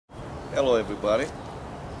Hello everybody.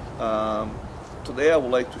 Today I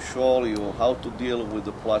would like to show you how to deal with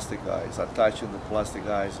the plastic eyes, attaching the plastic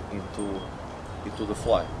eyes into the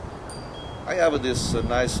fly. I have this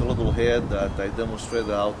nice little head that I demonstrated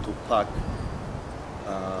how to pack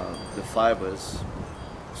the fibers.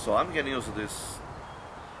 So I'm going to use this,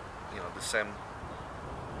 the same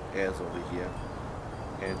as over here,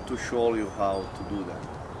 and to show you how to do that.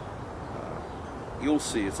 You'll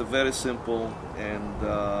see it's a very simple, and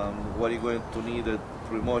what you're going to need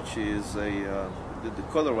pretty much is the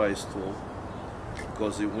cauterize tool,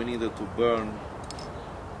 because we needed to burn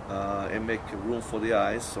and make room for the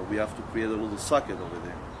eyes, so we have to create a little socket over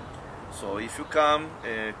there. So if you come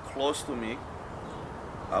close to me,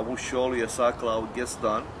 I will show you exactly how it gets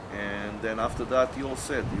done, and then after that you'll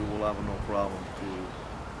set. You will have no problem to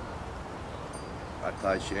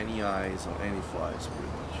attach any eyes or any flies,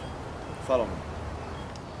 pretty much. Follow me.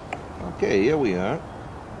 Okay, here we are.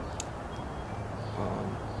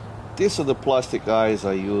 These are the plastic eyes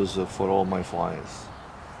I use for all my flies.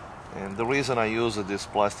 And the reason I use these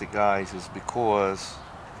plastic eyes is because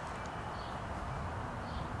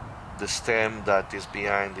the stem that is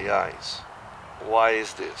behind the eyes. Why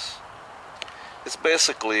is this? It's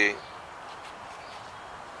basically,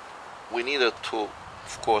 we needed to,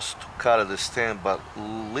 of course, to cut the stem, but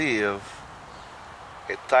leave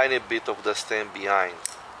a tiny bit of the stem behind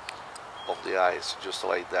of the eyes, just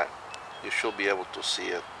like that. You should be able to see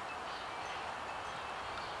it.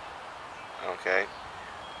 Okay,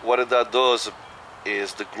 what that does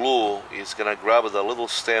is the glue is gonna grab the little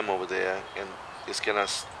stem over there and it's gonna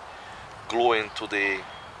glue into the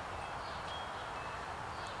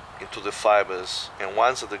fibers, and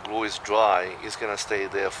once the glue is dry, it's gonna stay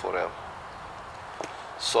there forever.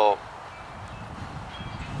 So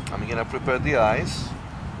I'm gonna prepare the eyes.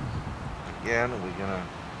 Again, we're gonna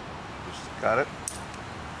just cut it.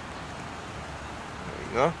 There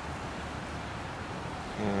you go.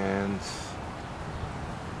 And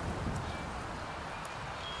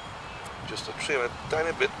just to trim it a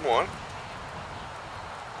tiny bit more. In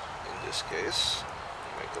this case,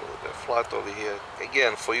 make it a little bit flat over here.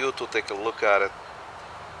 Again, for you to take a look at it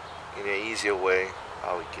in an easier way,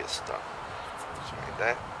 how it gets done. Just like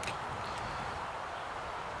that.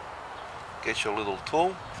 Get your little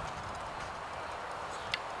tool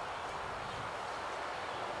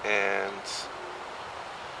and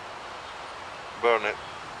burn it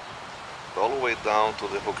all the way down to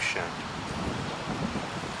the hook shank.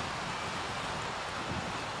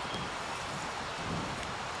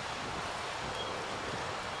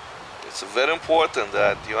 It's very important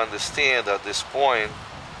that you understand at this point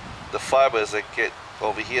the fibers that get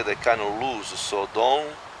over here, they kind of loose, so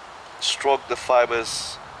don't stroke the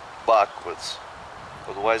fibers backwards,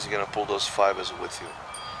 otherwise you're going to pull those fibers with you.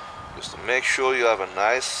 Just to make sure you have a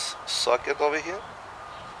nice socket over here.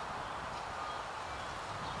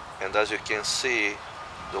 And as you can see,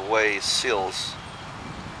 the way it seals,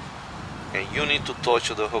 and you need to touch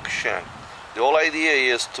the hook shank. The whole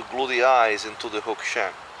idea is to glue the eyes into the hook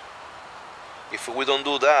shank. If we don't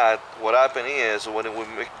do that, what happens is when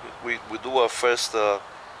we do our first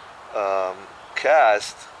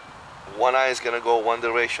cast, one eye is going to go one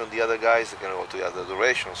direction, the other guy is going to go to the other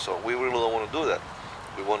direction. So we really don't want to do that.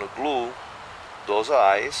 We want to glue those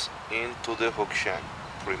eyes into the hook shank,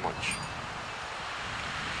 pretty much.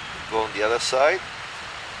 Go on the other side,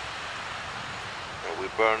 and we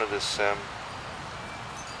burn it the same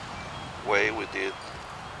way we did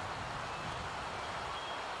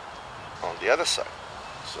on the other side.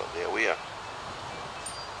 So there we are.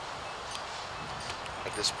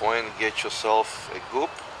 At this point, get yourself a goop.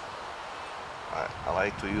 I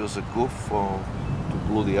like to use a goop to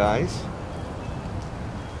glue the eyes,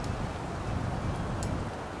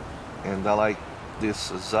 and I like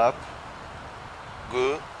this Zap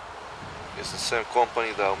glue. It's the same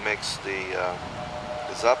company that makes the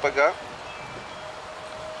Zapaga.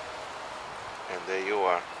 And there you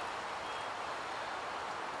are.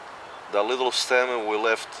 The little stem we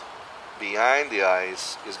left behind the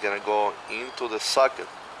eyes is going to go into the socket.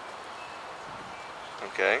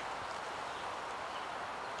 Okay?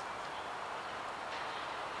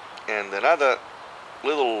 And another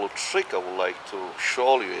little trick I would like to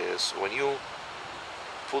show you is when you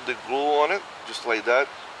put the glue on it, just like that.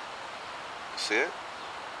 See it?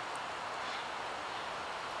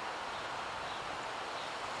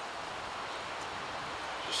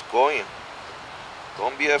 Just go in.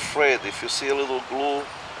 Don't be afraid. If you see a little glue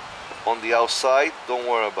on the outside, don't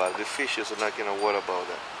worry about it. The fishes are not going to worry about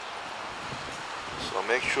that. So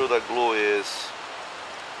make sure the glue is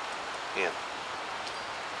in.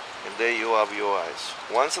 And there you have your eyes.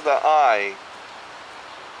 Once the eye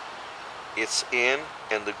it's in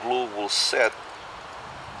and the glue will set,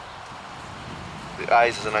 the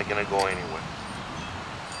eyes is not gonna go anywhere.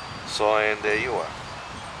 So, and there you are.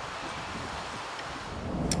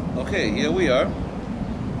 Okay, here we are.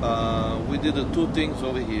 We did the two things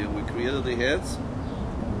over here. We created the heads,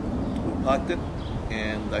 we packed it,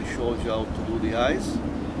 and I showed you how to do the eyes.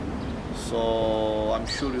 So I'm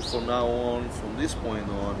sure from now on, from this point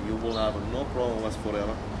on, you will have no problem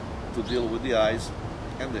whatsoever to deal with the eyes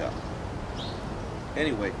and the eye.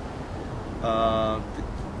 Anyway,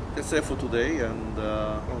 that's it for today, and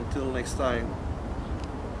until next time,